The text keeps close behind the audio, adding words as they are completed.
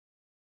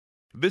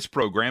This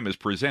program is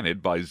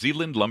presented by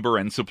Zeeland Lumber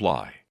and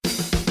Supply.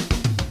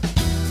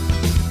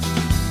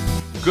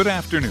 Good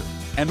afternoon,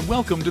 and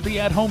welcome to the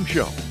At Home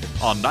Show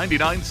on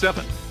 99.7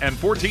 and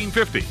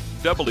 1450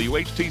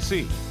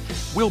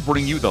 WHTC. We'll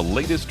bring you the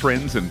latest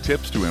trends and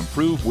tips to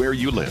improve where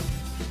you live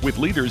with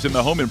leaders in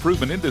the home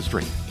improvement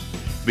industry.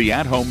 The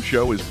At Home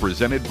Show is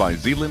presented by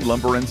Zeeland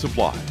Lumber and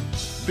Supply.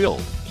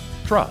 Build,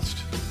 trust.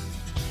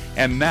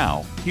 And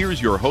now,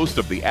 here's your host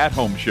of the At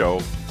Home Show,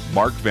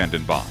 Mark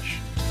Vandenbosch.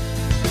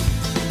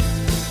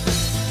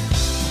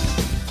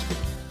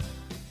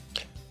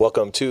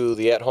 Welcome to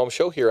the At Home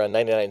Show here on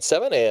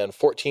 99.7 and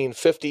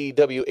 1450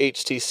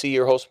 WHTC.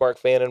 Your host,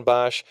 Mark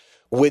Vandenbosch,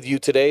 with you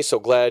today. So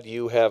glad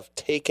you have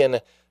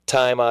taken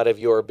time out of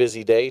your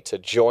busy day to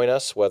join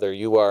us, whether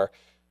you are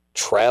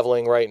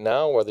traveling right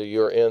now, whether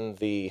you're in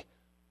the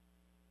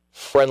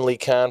friendly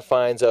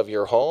confines of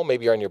your home,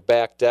 maybe you're on your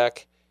back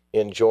deck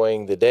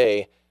enjoying the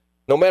day.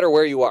 No matter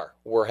where you are,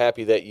 we're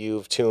happy that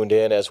you've tuned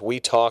in as we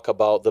talk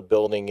about the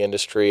building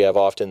industry. I've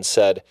often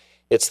said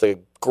it's the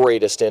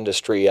greatest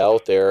industry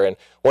out there, and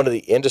one of the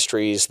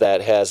industries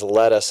that has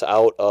led us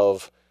out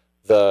of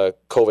the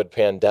COVID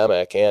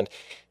pandemic. And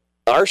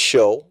our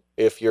show,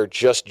 if you're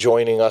just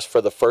joining us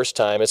for the first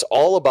time, it's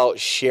all about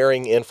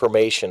sharing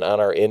information on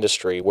our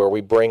industry, where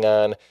we bring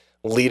on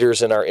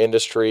leaders in our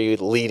industry,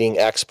 leading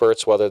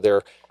experts, whether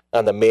they're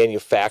on the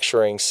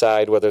manufacturing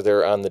side, whether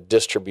they're on the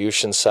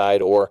distribution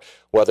side, or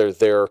whether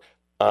they're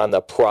on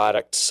the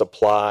product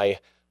supply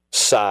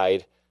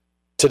side.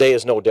 Today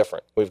is no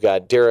different. We've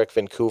got Derek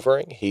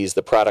Vancouvering. He's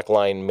the product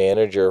line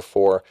manager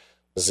for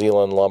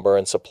Zeeland Lumber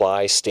and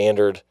Supply,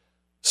 Standard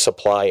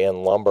Supply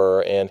and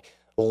Lumber, and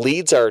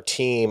leads our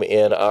team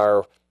in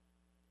our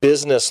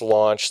business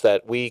launch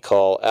that we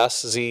call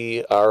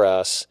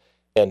SZRS.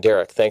 And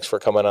Derek, thanks for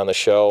coming on the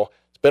show.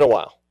 It's been a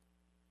while.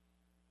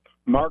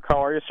 Mark,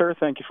 how are you, sir?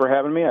 Thank you for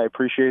having me. I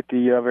appreciate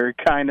the very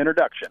kind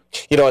introduction.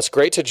 You know, it's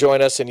great to join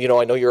us, and,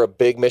 I know you're a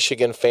big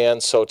Michigan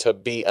fan, so to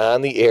be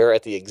on the air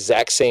at the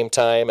exact same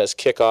time as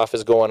kickoff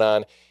is going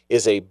on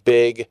is a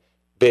big,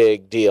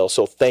 big deal.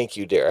 So thank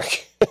you,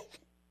 Derek.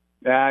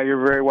 Yeah,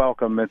 you're very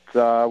welcome. It's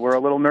we're a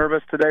little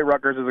nervous today.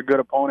 Rutgers is a good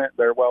opponent.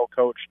 They're well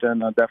coached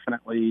and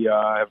definitely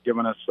have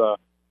given us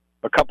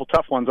a couple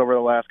tough ones over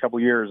the last couple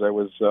years. I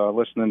was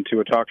listening to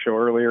a talk show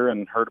earlier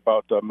and heard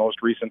about the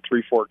most recent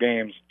 3-4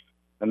 games.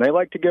 And they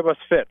like to give us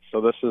fits, so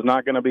this is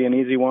not going to be an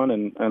easy one,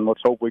 and let's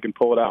hope we can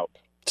pull it out.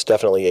 It's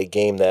definitely a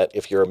game that,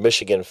 if you're a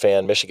Michigan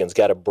fan, Michigan's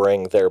got to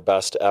bring their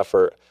best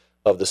effort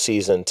of the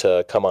season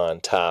to come on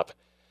top.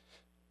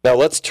 Now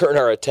let's turn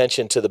our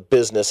attention to the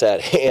business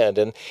at hand.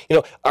 And,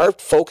 our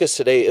focus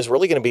today is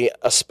really going to be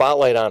a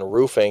spotlight on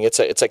roofing. It's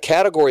a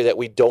category that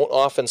we don't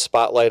often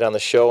spotlight on the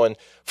show, and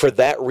for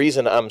that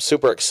reason, I'm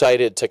super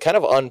excited to kind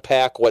of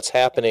unpack what's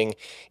happening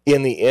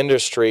in the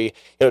industry.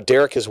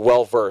 Derek is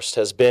well-versed,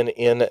 has been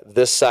in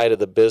this side of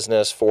the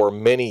business for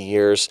many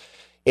years.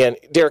 And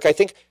Derek, I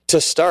think to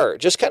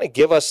start, just kind of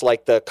give us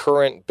like the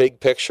current big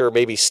picture,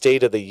 maybe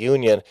state of the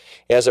union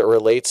as it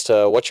relates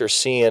to what you're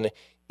seeing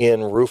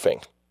in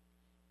roofing.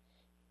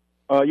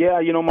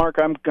 Yeah, Mark,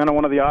 I'm kind of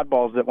one of the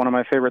oddballs that one of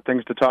my favorite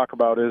things to talk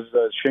about is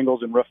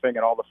shingles and roofing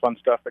and all the fun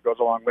stuff that goes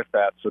along with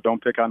that. So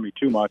don't pick on me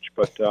too much.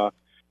 But,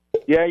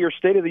 yeah, your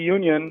State of the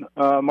Union,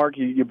 Mark,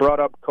 you brought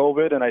up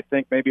COVID, and I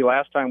think maybe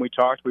last time we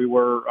talked we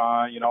were,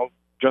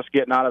 just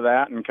getting out of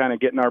that and kind of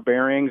getting our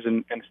bearings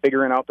and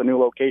figuring out the new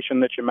location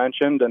that you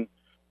mentioned. And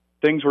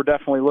things were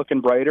definitely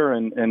looking brighter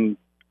and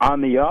on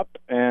the up.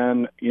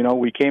 And,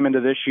 we came into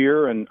this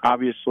year, and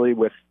obviously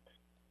with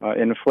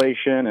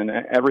inflation and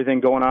everything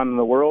going on in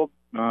the world,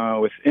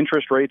 with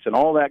interest rates and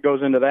all that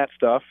goes into that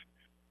stuff,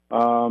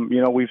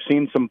 we've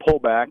seen some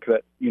pullback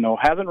that,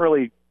 hasn't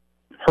really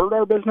hurt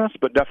our business,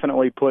 but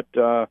definitely put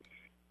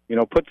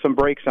some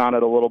brakes on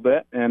it a little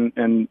bit.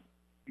 And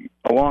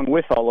along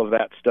with all of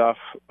that stuff,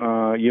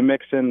 you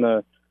mix in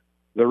the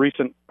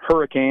recent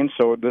hurricanes.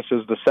 So this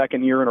is the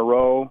second year in a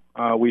row.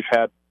 We've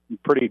had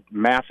pretty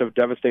massive,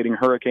 devastating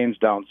hurricanes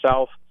down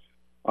south.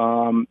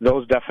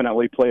 Those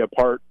definitely play a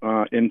part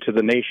into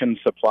the nation's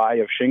supply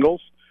of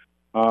shingles.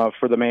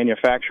 For the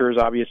manufacturers,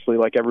 obviously,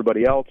 like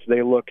everybody else,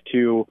 they look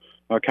to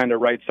kind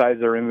of right-size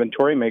their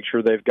inventory, make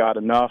sure they've got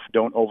enough,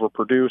 don't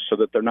overproduce so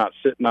that they're not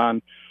sitting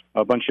on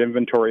a bunch of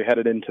inventory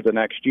headed into the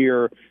next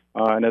year.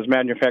 And as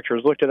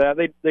manufacturers look to that,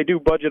 they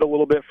do budget a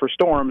little bit for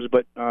storms,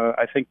 but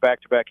I think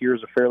back-to-back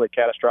years of fairly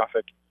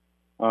catastrophic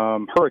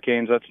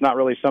hurricanes, that's not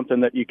really something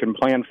that you can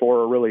plan for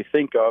or really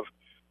think of.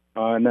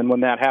 And then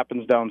when that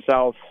happens down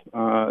south,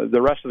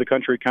 the rest of the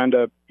country kind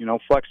of,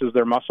 flexes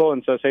their muscle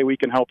and says, hey, we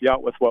can help you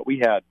out with what we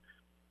had.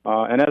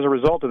 And as a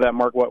result of that,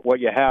 Mark, what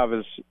you have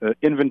is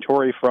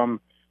inventory from,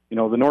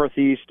 the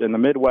Northeast and the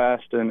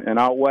Midwest and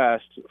out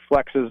West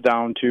flexes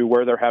down to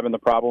where they're having the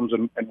problems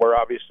and where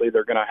obviously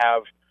they're going to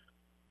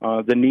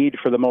have the need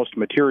for the most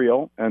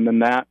material. And then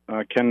that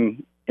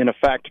can, in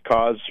effect,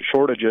 cause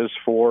shortages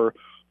for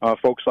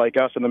folks like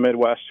us in the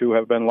Midwest who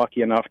have been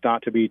lucky enough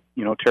not to be,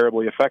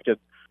 terribly affected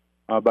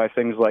by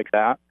things like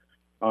that.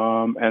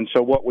 And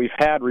so what we've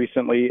had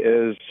recently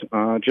is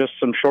just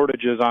some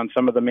shortages on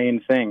some of the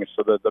main things.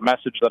 So the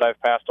message that I've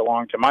passed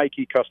along to my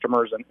key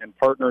customers and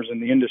partners in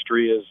the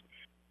industry is,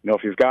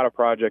 if you've got a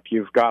project,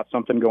 you've got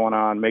something going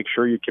on, make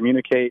sure you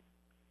communicate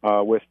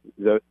with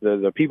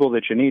the people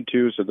that you need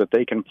to so that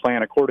they can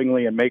plan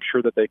accordingly and make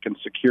sure that they can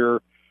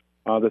secure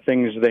the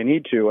things they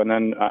need to. And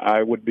then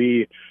I would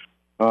be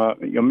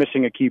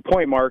missing a key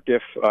point, Mark,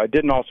 if I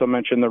didn't also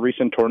mention the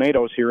recent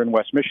tornadoes here in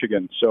West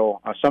Michigan.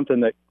 So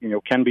something that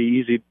can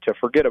be easy to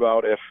forget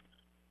about if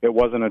it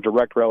wasn't a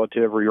direct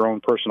relative or your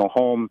own personal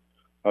home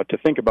to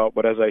think about.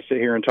 But as I sit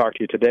here and talk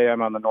to you today,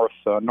 I'm on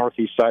the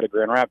northeast side of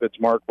Grand Rapids,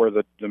 Mark, where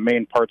the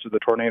main parts of the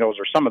tornadoes,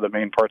 or some of the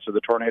main parts of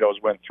the tornadoes,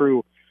 went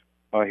through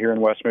here in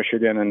West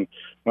Michigan. And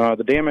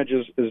the damage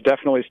is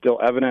definitely still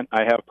evident.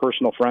 I have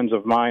personal friends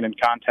of mine and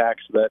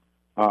contacts that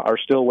are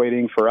still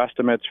waiting for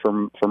estimates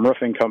from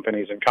roofing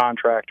companies and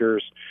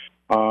contractors.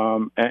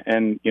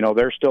 And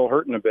they're still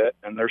hurting a bit,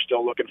 and they're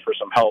still looking for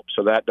some help.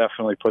 So that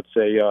definitely puts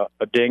a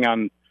ding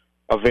on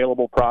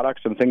available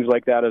products and things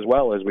like that, as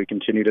well as we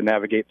continue to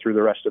navigate through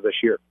the rest of this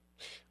year.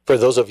 For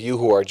those of you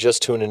who are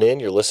just tuning in,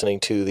 you're listening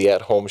to the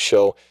At Home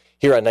Show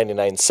here on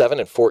 99.7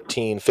 and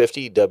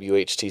 1450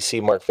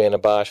 WHTC. Mark Van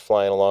den Bosch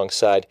flying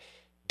alongside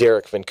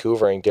Derek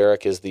Vancouvering.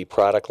 Derek is the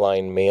product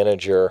line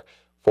manager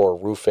for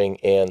roofing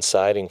and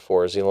siding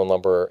for Zeeland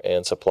Lumber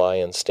and Supply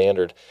and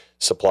Standard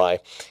Supply.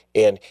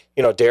 And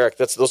Derek,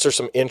 those are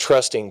some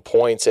interesting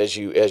points as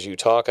you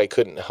talk. I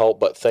couldn't help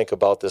but think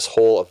about this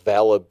whole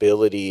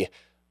availability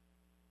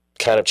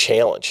kind of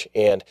challenge,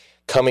 and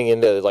coming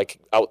into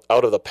out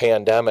of the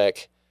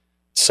pandemic,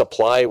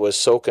 supply was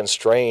so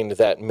constrained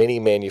that many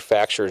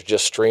manufacturers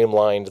just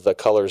streamlined the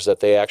colors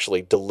that they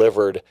actually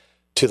delivered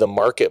to the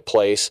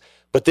marketplace.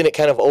 But then it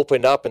kind of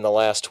opened up in the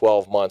last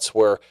 12 months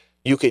where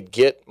you could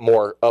get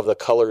more of the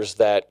colors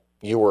that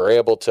you were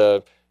able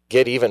to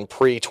get even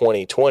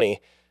pre-2020.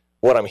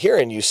 What I'm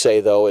hearing you say,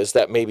 though, is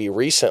that maybe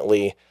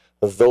recently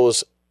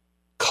those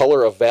color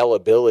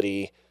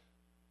availabilities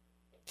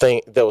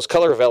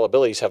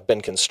have been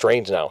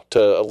constrained now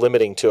to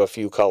limiting to a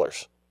few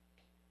colors.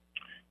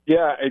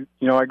 Yeah,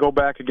 I go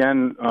back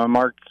again,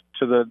 Mark,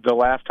 to the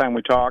last time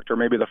we talked, or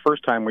maybe the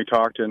first time we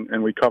talked,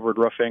 and we covered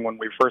roofing when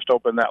we first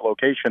opened that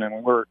location,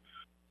 and we're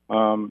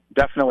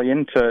definitely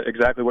into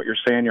exactly what you're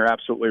saying. You're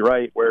absolutely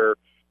right, where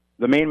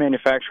the main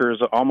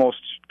manufacturers almost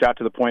got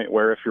to the point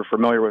where, if you're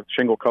familiar with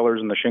shingle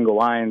colors and the shingle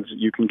lines,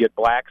 you can get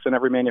blacks in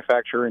every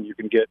manufacturer, and you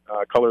can get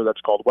a color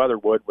that's called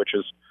weatherwood, which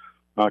is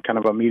kind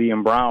of a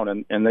medium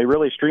brown, and they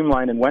really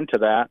streamlined and went to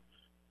that,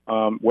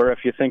 where if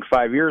you think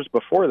 5 years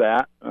before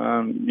that,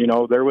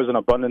 there was an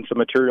abundance of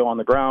material on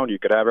the ground. You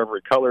could have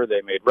every color.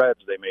 They made reds,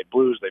 they made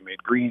blues, they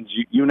made greens,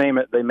 you name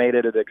it, they made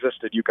it, it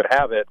existed, you could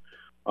have it.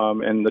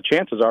 And the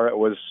chances are it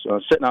was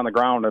sitting on the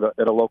ground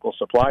at a local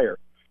supplier.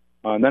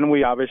 And then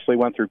we obviously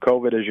went through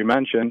COVID, as you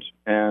mentioned,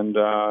 and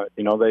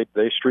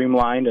they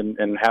streamlined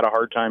and had a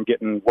hard time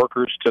getting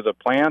workers to the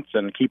plants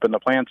and keeping the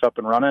plants up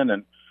and running.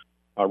 And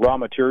raw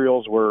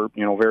materials were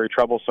very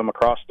troublesome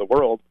across the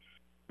world.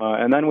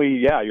 And then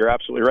you're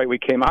absolutely right. We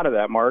came out of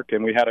that, Mark,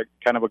 and we had a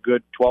kind of a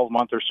good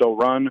 12-month or so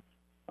run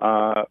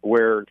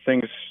where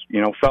things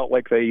felt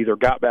like they either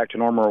got back to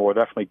normal or were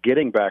definitely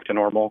getting back to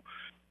normal.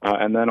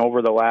 And then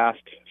over the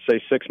last,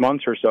 say, 6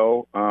 months or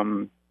so,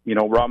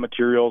 raw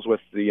materials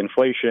with the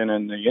inflation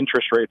and the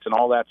interest rates and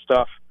all that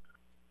stuff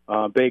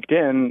baked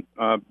in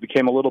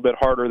became a little bit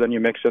harder. Than you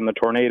mix in the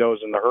tornadoes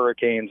and the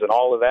hurricanes and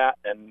all of that,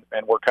 and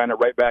we're kind of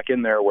right back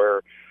in there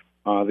where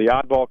the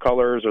oddball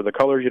colors, or the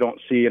colors you don't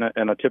see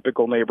in a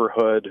typical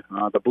neighborhood,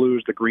 the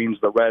blues, the greens,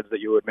 the reds that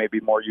you would maybe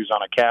more use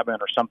on a cabin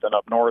or something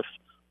up north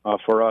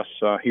for us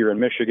here in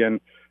Michigan,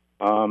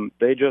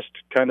 they just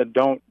kind of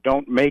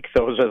don't make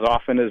those as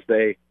often as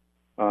they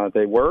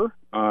were,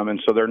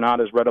 and so they're not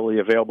as readily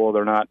available.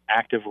 They're not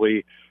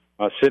actively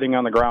sitting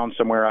on the ground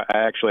somewhere.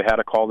 I actually had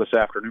a call this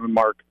afternoon,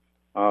 Mark,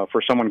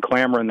 for someone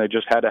clamoring they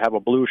just had to have a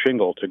blue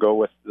shingle to go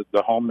with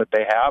the home that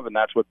they have, and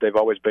that's what they've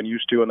always been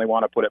used to, and they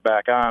want to put it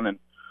back on. And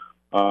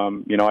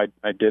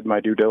I did my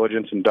due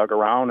diligence and dug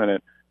around,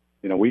 and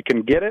we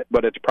can get it,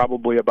 but it's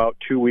probably about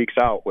 2 weeks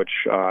out, which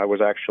I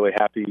was actually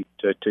happy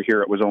to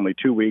hear it was only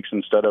 2 weeks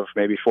instead of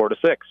maybe 4 to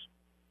 6.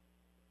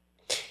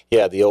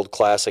 Yeah, the old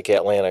classic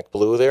Atlantic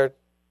blue there,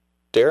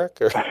 Derek?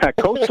 Or?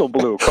 Coastal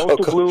blue.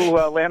 Blue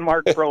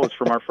Landmark Pros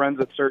from our friends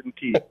at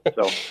CertainTeed.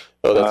 So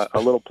a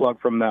little plug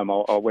from them.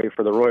 I'll wait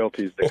for the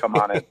royalties to come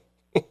on in.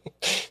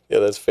 Yeah,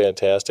 that's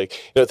fantastic.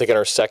 I think in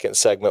our second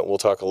segment, we'll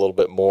talk a little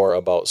bit more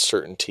about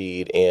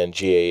CertainTeed and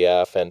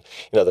GAF and,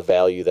 the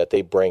value that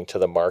they bring to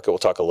the market. We'll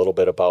talk a little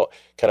bit about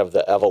kind of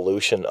the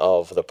evolution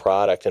of the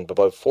product. But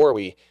before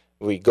we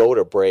go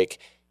to break,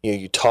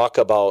 you talk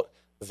about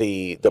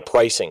the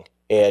pricing.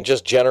 And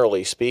just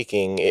generally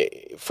speaking,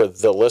 for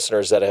the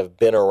listeners that have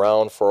been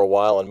around for a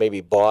while and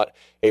maybe bought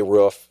a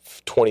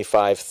roof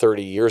 25,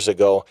 30 years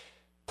ago,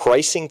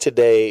 pricing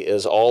today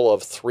is all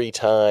of 3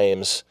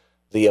 times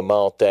the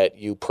amount that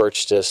you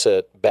purchased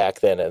it back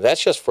then. And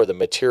that's just for the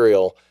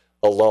material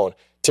alone.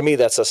 To me,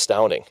 that's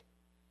astounding.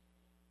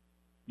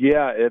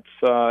 Yeah,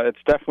 it's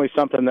definitely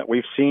something that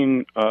we've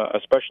seen,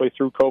 especially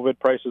through COVID.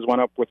 Prices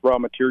went up with raw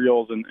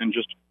materials and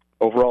just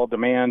overall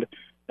demand.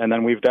 And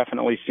then we've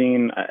definitely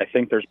seen, I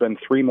think there's been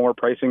 3 more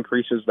price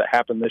increases that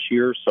happened this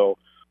year. So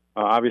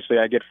obviously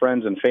I get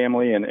friends and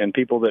family and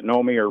people that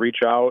know me or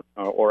reach out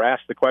or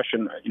ask the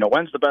question,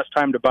 when's the best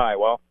time to buy?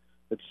 Well,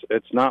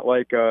 it's not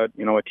like, a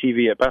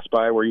TV at Best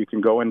Buy where you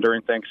can go in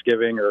during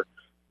Thanksgiving or,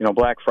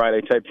 Black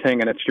Friday type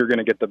thing, and you're going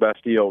to get the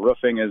best deal.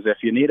 Roofing is if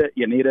you need it,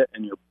 you need it,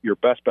 and your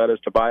best bet is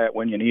to buy it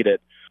when you need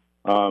it,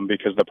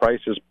 because the price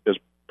is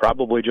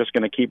probably just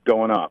going to keep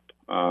going up.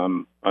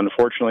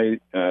 Unfortunately,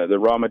 the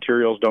raw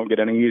materials don't get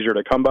any easier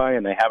to come by,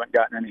 and they haven't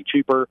gotten any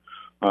cheaper.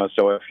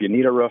 So if you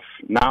need a roof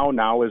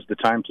now is the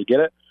time to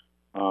get it.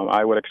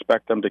 I would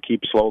expect them to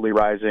keep slowly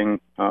rising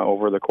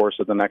over the course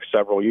of the next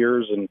several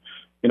years, and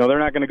they're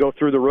not going to go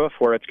through the roof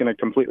where it's going to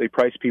completely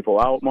price people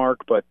out, Mark,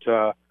 but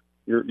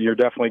you're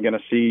definitely going to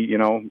see,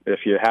 if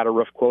you had a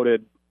roof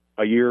quoted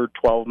a year,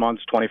 12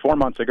 months, 24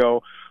 months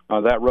ago,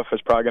 that roof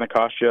is probably going to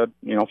cost you,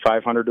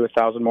 $500 to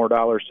 $1,000 more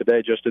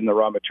today just in the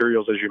raw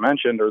materials, as you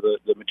mentioned, or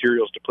the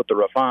materials to put the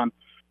roof on.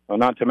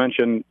 Not to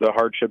mention the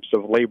hardships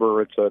of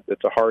labor. It's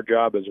a hard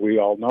job, as we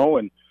all know,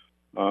 and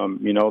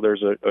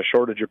there's a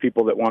shortage of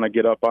people that want to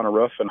get up on a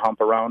roof and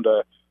hump around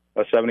a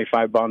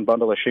 75-pound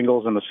bundle of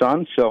shingles in the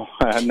sun. So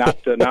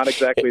not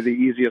exactly the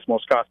easiest,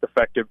 most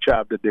cost-effective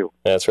job to do.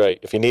 That's right.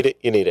 If you need it,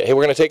 you need it. Hey,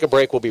 we're going to take a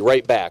break. We'll be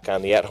right back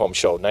on the At Home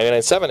Show,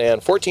 99.7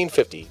 and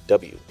 1450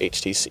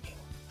 WHTC.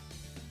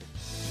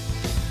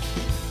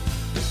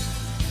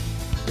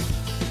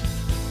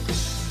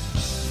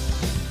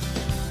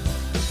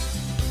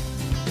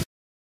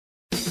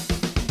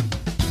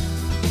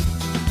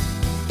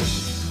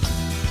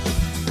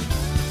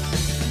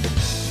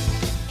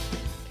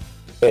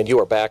 And you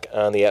are back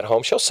on the At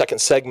Home Show. Second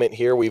segment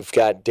here, we've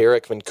got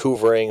Derek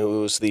Vancouvering,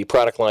 who's the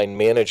product line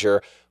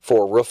manager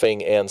for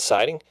roofing and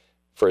siding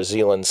for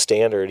Zeeland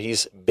Standard.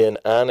 He's been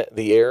on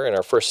the air, and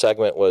our first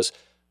segment was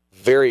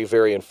very,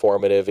 very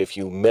informative. If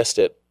you missed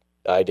it,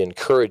 I'd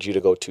encourage you to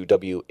go to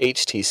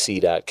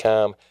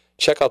WHTC.com.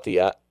 Check out the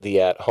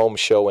At Home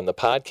Show in the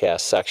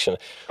podcast section,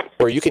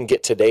 where you can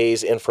get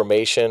today's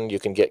information. You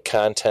can get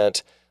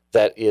content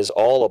that is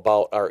all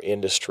about our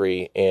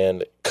industry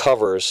and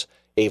covers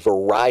a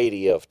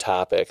variety of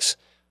topics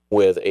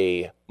with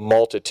a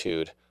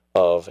multitude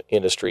of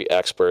industry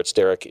experts.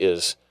 Derek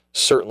is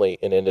certainly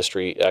an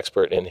industry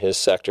expert in his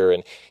sector.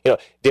 And,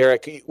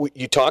 Derek,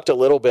 you talked a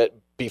little bit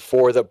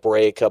before the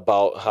break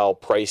about how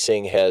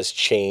pricing has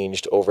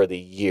changed over the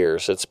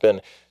years. It's been,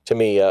 to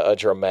me, a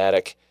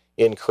dramatic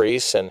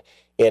increase. And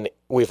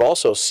we've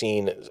also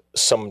seen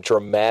some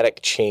dramatic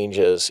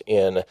changes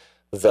in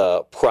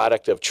the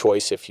product of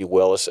choice, if you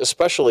will,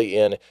 especially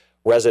in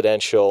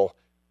residential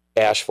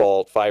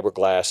asphalt,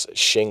 fiberglass,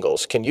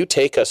 shingles. Can you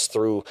take us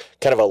through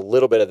kind of a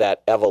little bit of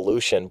that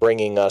evolution,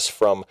 bringing us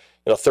from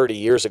 30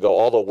 years ago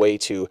all the way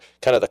to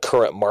kind of the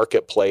current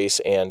marketplace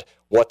and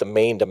what the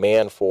main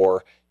demand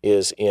for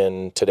is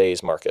in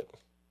today's market?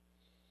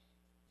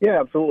 Yeah,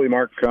 absolutely,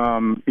 Mark.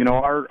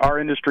 Our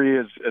industry,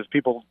 as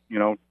people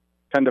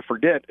tend to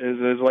forget,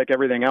 is like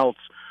everything else.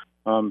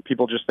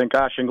 People just think,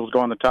 shingles go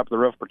on the top of the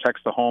roof,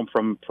 protects the home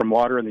from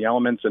water and the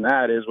elements, and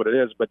that is what it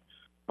is. But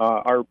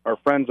our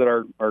friends that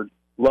are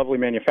lovely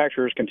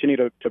manufacturers continue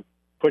to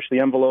push the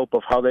envelope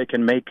of how they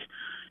can make,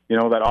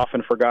 that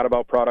often forgot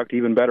about product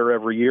even better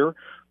every year.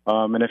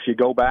 And if you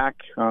go back,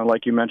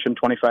 like you mentioned,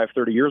 25,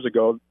 30 years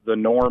ago, the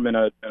norm in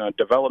a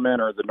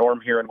development, or the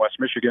norm here in West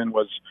Michigan,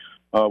 was,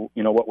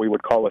 what we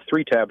would call a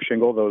 3-tab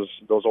shingle,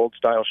 those old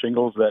style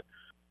shingles that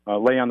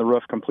lay on the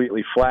roof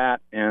completely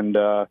flat. And,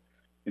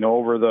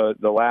 over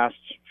the last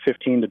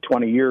 15 to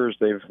 20 years,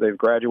 they've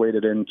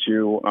graduated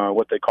into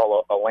what they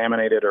call a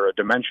laminated or a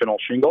dimensional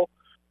shingle.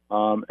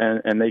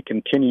 And they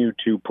continue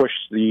to push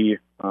the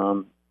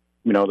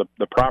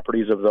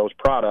properties of those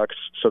products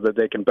so that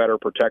they can better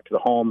protect the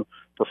home,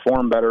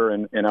 perform better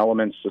in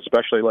elements,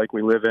 especially like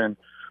we live in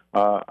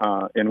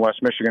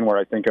West Michigan, where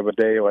I think of a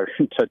day like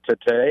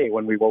today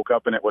when we woke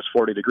up and it was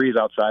 40 degrees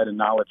outside, and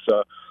now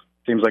it's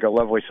seems like a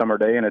lovely summer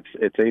day, and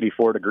it's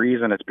 84 degrees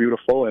and it's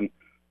beautiful. And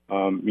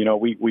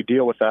we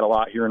deal with that a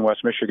lot here in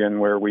West Michigan,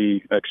 where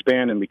we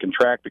expand and we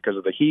contract because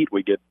of the heat.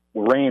 We get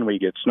rain, we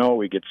get snow,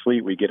 we get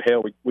sleet, we get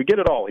hail. We get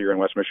it all here in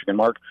West Michigan,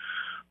 Mark.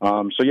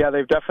 So, yeah,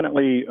 they've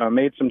definitely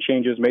made some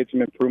changes, made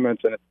some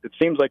improvements, and it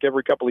seems like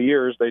every couple of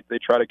years they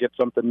try to get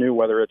something new,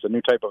 whether it's a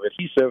new type of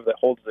adhesive that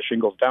holds the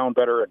shingles down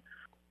better and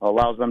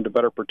allows them to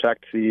better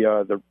protect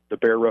the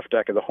bare roof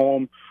deck of the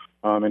home,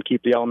 and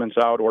keep the elements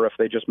out, or if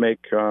they just make,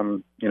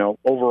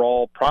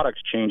 overall product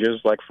changes,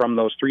 like from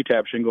those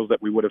 3-tab shingles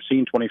that we would have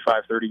seen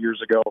 25, 30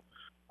 years ago,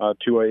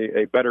 to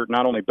a better,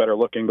 not only better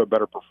looking, but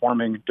better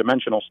performing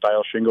dimensional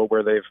style shingle,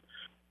 where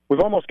we've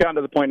almost gotten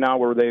to the point now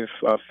where they've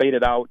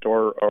faded out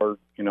or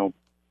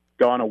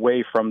gone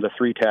away from the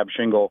 3-tab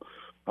shingle.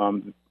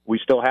 We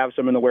still have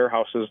some in the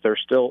warehouses. They're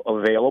still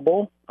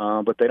available,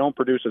 but they don't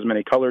produce as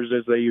many colors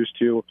as they used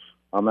to.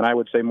 And I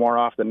would say more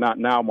often not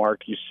now,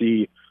 Mark, you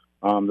see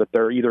that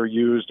they're either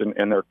used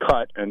and they're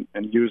cut and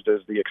used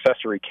as the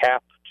accessory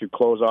cap to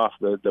close off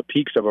the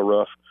peaks of a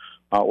roof,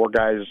 or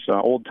guys,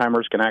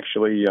 old-timers can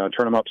actually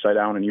turn them upside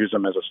down and use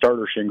them as a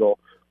starter shingle.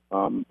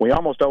 We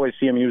almost always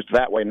see them used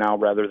that way now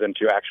rather than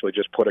to actually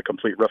just put a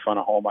complete roof on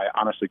a home. I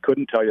honestly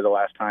couldn't tell you the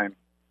last time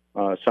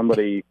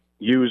somebody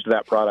used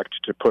that product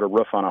to put a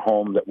roof on a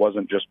home that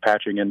wasn't just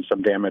patching in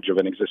some damage of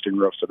an existing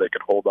roof so they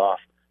could hold off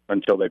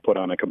until they put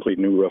on a complete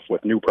new roof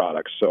with new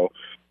products. So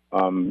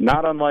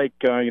not unlike,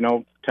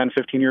 10,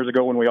 15 years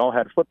ago when we all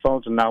had flip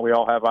phones and now we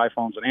all have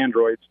iPhones and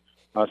Androids,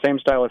 same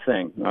style of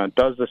thing.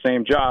 Does the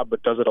same job,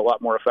 but does it a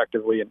lot more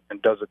effectively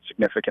and does it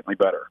significantly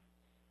better.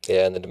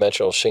 Yeah, and the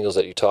dimensional shingles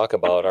that you talk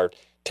about are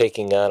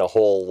taking on a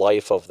whole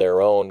life of their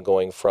own,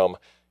 going from,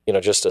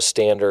 just a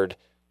standard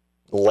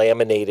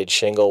laminated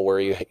shingle where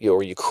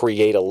you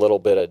create a little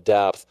bit of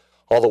depth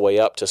all the way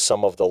up to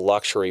some of the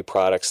luxury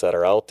products that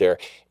are out there.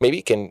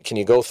 Maybe can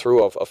you go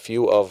through a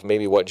few of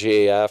maybe what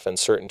GAF and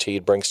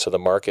CertainTeed brings to the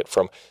market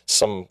from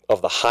some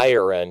of the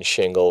higher end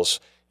shingles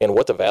and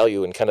what the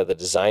value and kind of the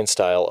design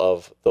style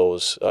of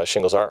those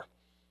shingles are?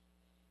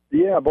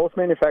 Yeah, both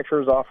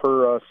manufacturers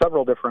offer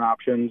several different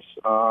options.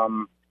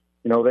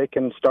 They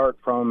can start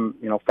from,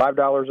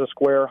 $5 a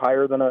square,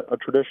 higher than a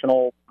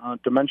traditional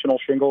dimensional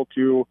shingle,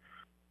 to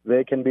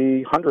they can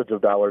be hundreds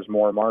of dollars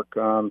more, Mark.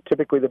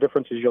 Typically, the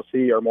differences you'll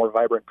see are more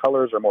vibrant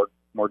colors or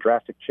more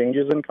drastic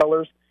changes in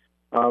colors.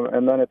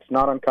 And then it's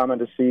not uncommon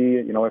to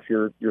see, if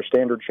your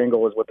standard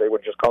shingle is what they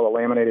would just call a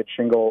laminated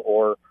shingle,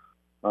 or,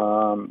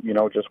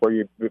 just where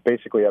you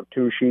basically have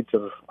two sheets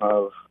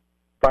of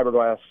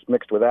fiberglass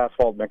mixed with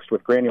asphalt, mixed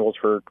with granules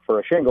for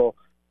a shingle.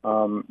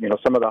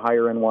 Some of the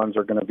higher end ones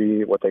are going to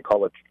be what they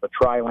call a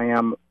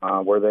tri-lam,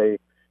 where they,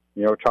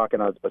 talking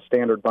a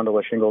standard bundle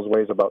of shingles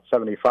weighs about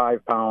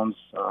 75 pounds,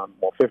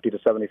 50 to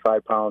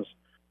 75 pounds.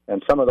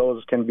 And some of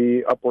those can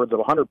be upwards of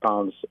 100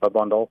 pounds a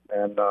bundle,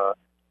 and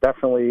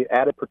definitely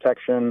added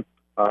protection,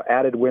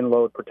 added wind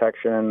load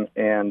protection,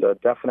 and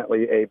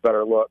definitely a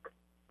better look.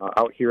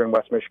 Out here in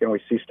West Michigan,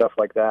 we see stuff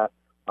like that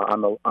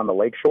on the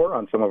lakeshore,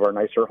 on some of our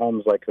nicer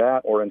homes like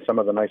that, or in some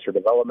of the nicer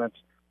developments.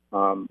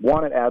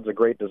 One, it adds a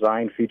great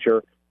design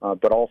feature,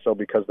 but also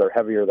because they're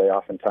heavier, they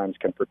oftentimes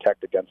can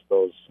protect against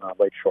those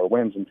lakeshore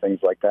winds and things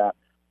like that.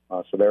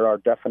 So there are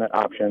definite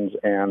options,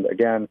 and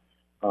again,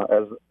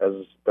 as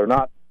they're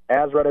not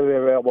as readily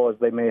available as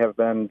they may have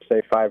been,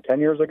 say, 5-10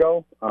 years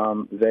ago,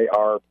 they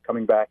are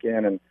coming back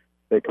in, and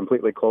they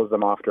completely closed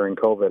them off during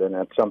COVID, and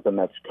that's something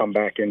that's come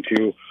back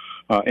into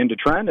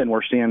trend, and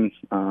we're seeing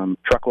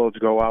truckloads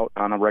go out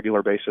on a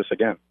regular basis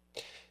again.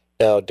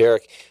 Now,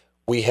 Derek,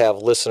 we have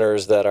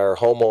listeners that are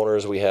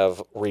homeowners. We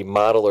have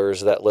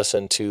remodelers that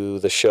listen to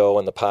the show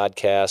and the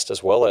podcast,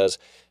 as well as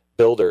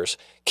builders.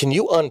 Can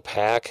you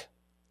unpack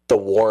the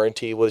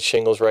warranty with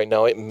shingles right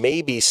now? It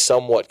may be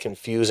somewhat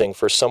confusing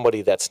for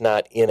somebody that's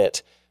not in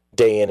it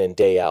day in and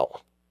day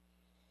out.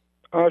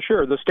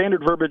 Sure. The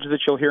standard verbiage that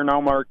you'll hear now,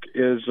 Mark,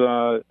 is,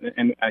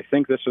 and I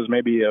think this is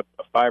maybe a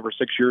 5 or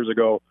 6 years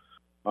ago,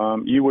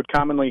 you would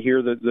commonly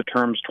hear the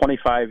terms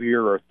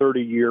 25-year or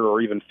 30-year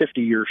or even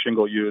 50-year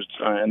shingle used,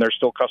 and there's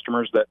still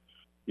customers that,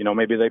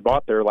 maybe they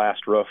bought their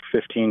last roof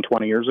 15,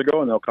 20 years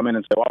ago, and they'll come in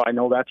and say, well, I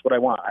know that's what I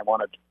want. I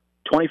want a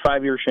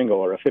 25-year shingle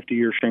or a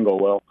 50-year shingle.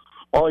 Well,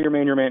 all your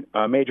major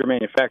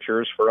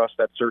manufacturers, for us,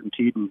 that's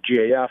CertainTeed and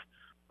GAF,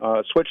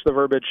 switch the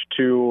verbiage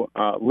to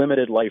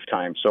limited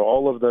lifetime. So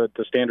all of the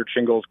standard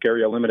shingles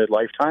carry a limited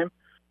lifetime.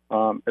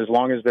 As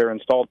long as they're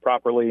installed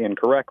properly and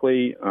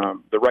correctly,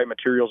 the right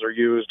materials are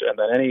used, and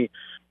then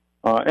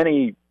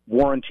any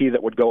warranty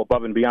that would go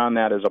above and beyond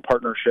that is a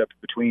partnership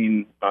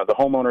between the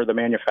homeowner, the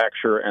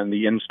manufacturer, and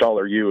the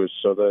installer used.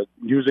 So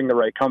using the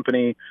right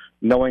company,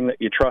 knowing that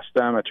you trust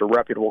them, it's a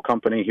reputable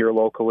company here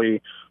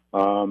locally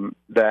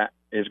that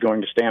is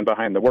going to stand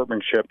behind the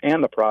workmanship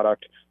and the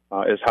product,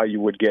 is how you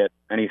would get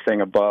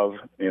anything above,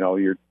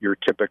 your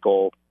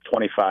typical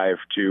 25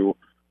 to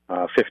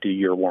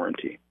 50-year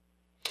warranty.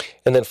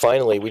 And then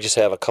finally, we just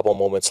have a couple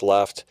moments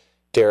left.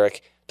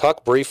 Derek,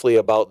 talk briefly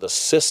about the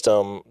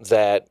system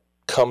that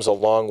comes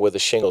along with the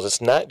shingles.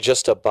 It's not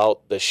just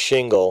about the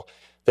shingle.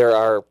 There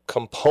are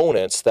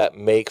components that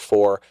make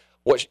for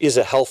what is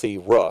a healthy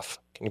roof.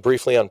 Can you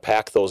briefly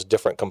unpack those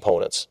different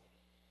components?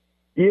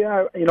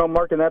 Yeah,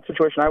 Mark, in that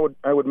situation,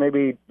 I would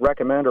maybe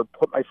recommend or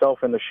put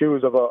myself in the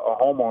shoes of a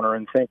homeowner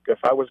and think, if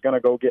I was going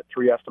to go get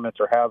 3 estimates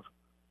or have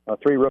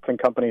 3 roofing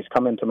companies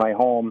come into my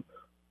home,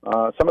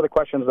 some of the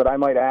questions that I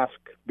might ask,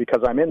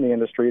 because I'm in the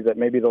industry, that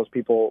maybe those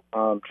people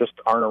just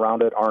aren't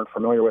around it, aren't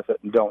familiar with it,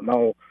 and don't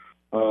know,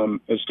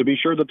 is to be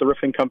sure that the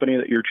roofing company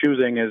that you're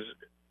choosing is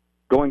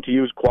going to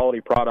use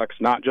quality products,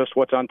 not just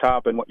what's on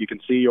top and what you can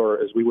see,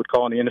 or as we would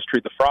call in the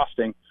industry, the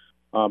frosting,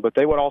 but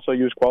they would also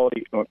use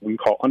quality, what we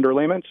call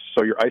underlayments,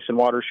 so your ice and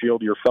water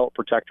shield, your felt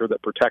protector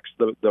that protects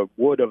the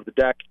wood of the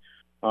deck,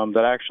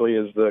 that actually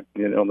is the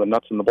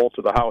nuts and the bolts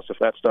of the house. If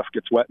that stuff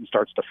gets wet and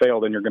starts to fail,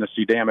 then you're going to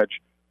see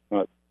damage.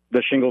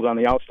 The shingles on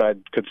the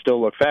outside could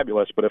still look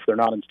fabulous, but if they're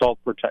not installed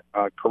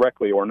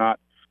correctly or not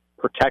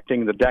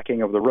protecting the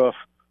decking of the roof,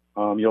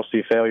 you'll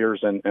see failures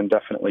and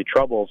definitely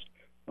troubles.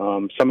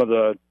 Some of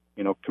the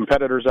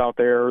competitors out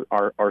there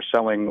are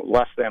selling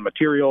less than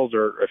materials,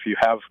 or if you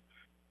have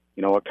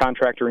a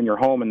contractor in your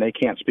home and they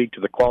can't speak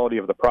to the quality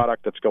of the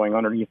product that's going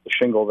underneath the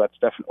shingle, that's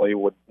definitely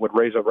would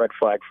raise a red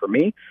flag for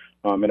me.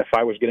 And if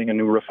I was getting a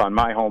new roof on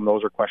my home,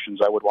 those are questions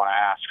I would want to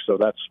ask. So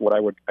that's what I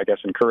would, I guess,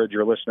 encourage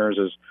your listeners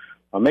is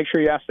make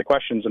sure you ask the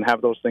questions and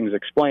have those things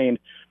explained,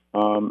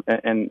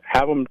 and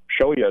have them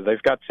show you.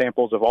 They've got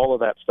samples of all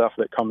of that stuff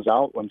that comes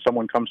out when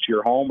someone comes to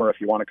your home, or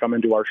if you want to come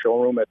into our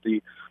showroom at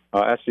the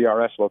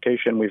SCRS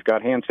location, we've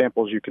got hand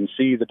samples. You can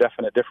see the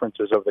definite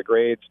differences of the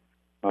grades.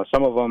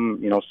 Some of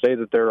them, say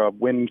that they're a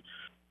wind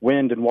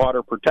and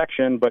water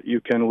protection, but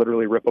you can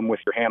literally rip them with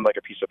your hand like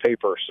a piece of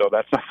paper. So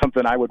that's not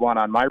something I would want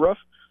on my roof.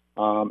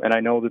 And I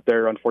know that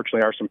there,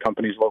 unfortunately, are some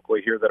companies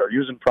locally here that are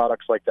using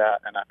products like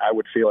that, and I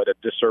would feel it a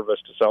disservice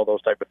to sell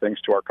those type of things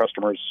to our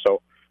customers.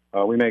 So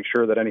we make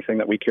sure that anything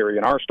that we carry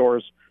in our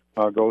stores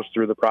goes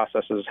through the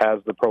processes, has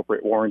the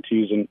appropriate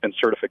warranties and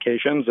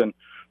certifications. And,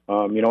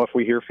 if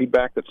we hear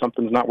feedback that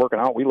something's not working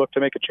out, we look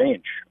to make a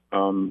change.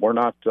 We're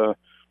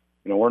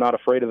not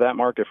afraid of that,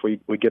 Mark. If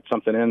we get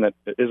something in that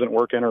isn't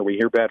working or we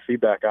hear bad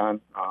feedback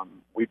on,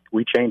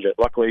 we change it.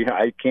 Luckily,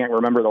 I can't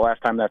remember the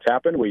last time that's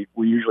happened. We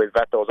usually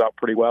vet those out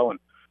pretty well and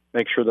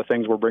make sure the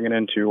things we're bringing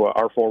into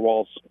our four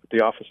walls at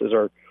the offices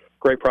are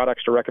great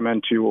products to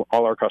recommend to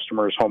all our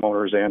customers,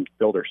 homeowners, and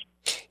builders.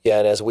 Yeah,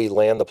 and as we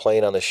land the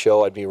plane on the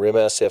show, I'd be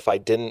remiss if I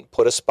didn't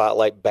put a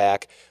spotlight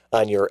back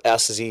on your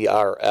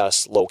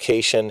SZRS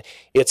location.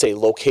 It's a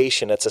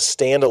location, it's a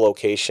stand-alone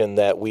location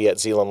that we at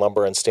Zeeland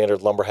Lumber and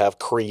Standard Lumber have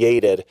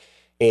created,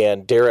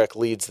 and Derek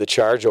leads the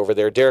charge over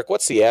there. Derek,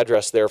 what's the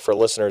address there for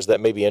listeners that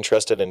may be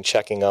interested in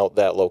checking out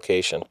that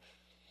location?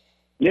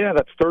 Yeah,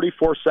 that's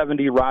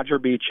 3470 Roger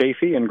B.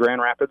 Chafee in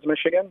Grand Rapids,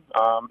 Michigan.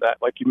 That,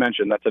 like you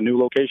mentioned, that's a new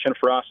location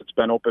for us. It's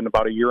been open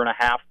about a year and a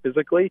half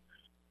physically,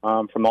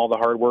 from all the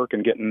hard work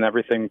and getting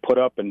everything put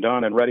up and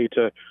done and ready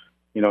to,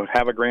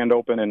 have a grand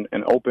open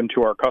and open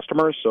to our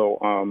customers.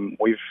 So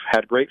we've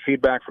had great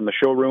feedback from the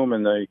showroom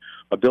and the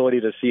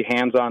ability to see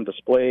hands-on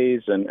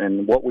displays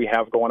and what we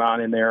have going on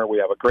in there. We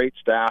have a great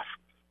staff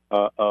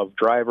of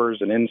drivers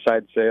and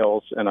inside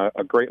sales and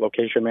a great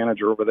location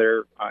manager over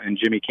there in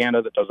Jimmy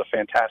Canada that does a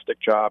fantastic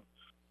job.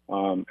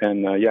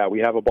 We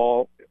have a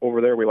ball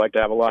over there. We like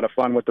to have a lot of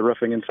fun with the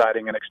roofing and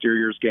siding and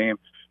exteriors game,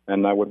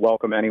 and I would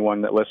welcome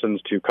anyone that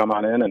listens to come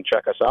on in and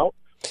check us out.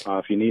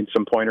 If you need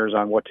some pointers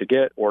on what to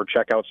get or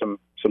check out some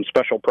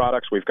special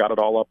products, we've got it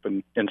all up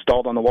and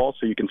installed on the wall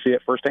so you can see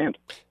it firsthand.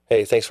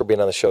 Hey, thanks for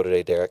being on the show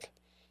today, Derek.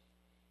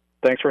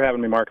 Thanks for having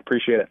me, Mark.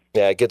 Appreciate it.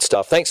 Yeah, good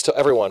stuff. Thanks to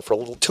everyone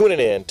for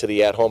tuning in to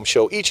the At Home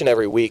Show each and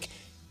every week.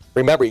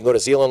 Remember, you can go to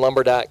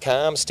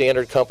ZeelandLumber.com,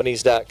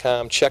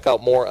 StandardCompanies.com. Check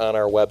out more on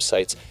our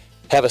websites.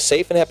 Have a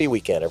safe and happy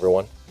weekend,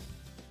 everyone.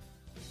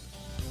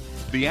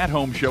 The At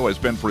Home Show has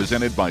been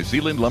presented by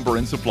Zeeland Lumber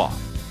and Supply.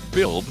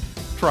 Build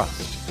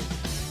trust.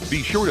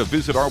 Be sure to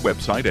visit our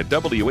website at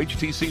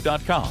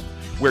WHTC.com,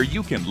 where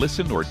you can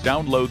listen or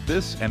download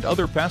this and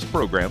other past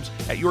programs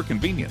at your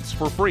convenience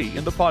for free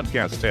in the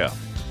podcast tab.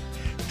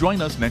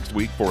 Join us next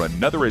week for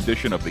another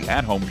edition of the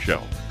At Home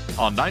Show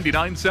on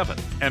 99.7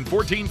 and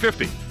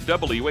 1450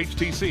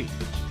 WHTC,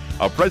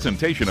 a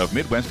presentation of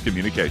Midwest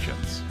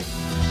Communications.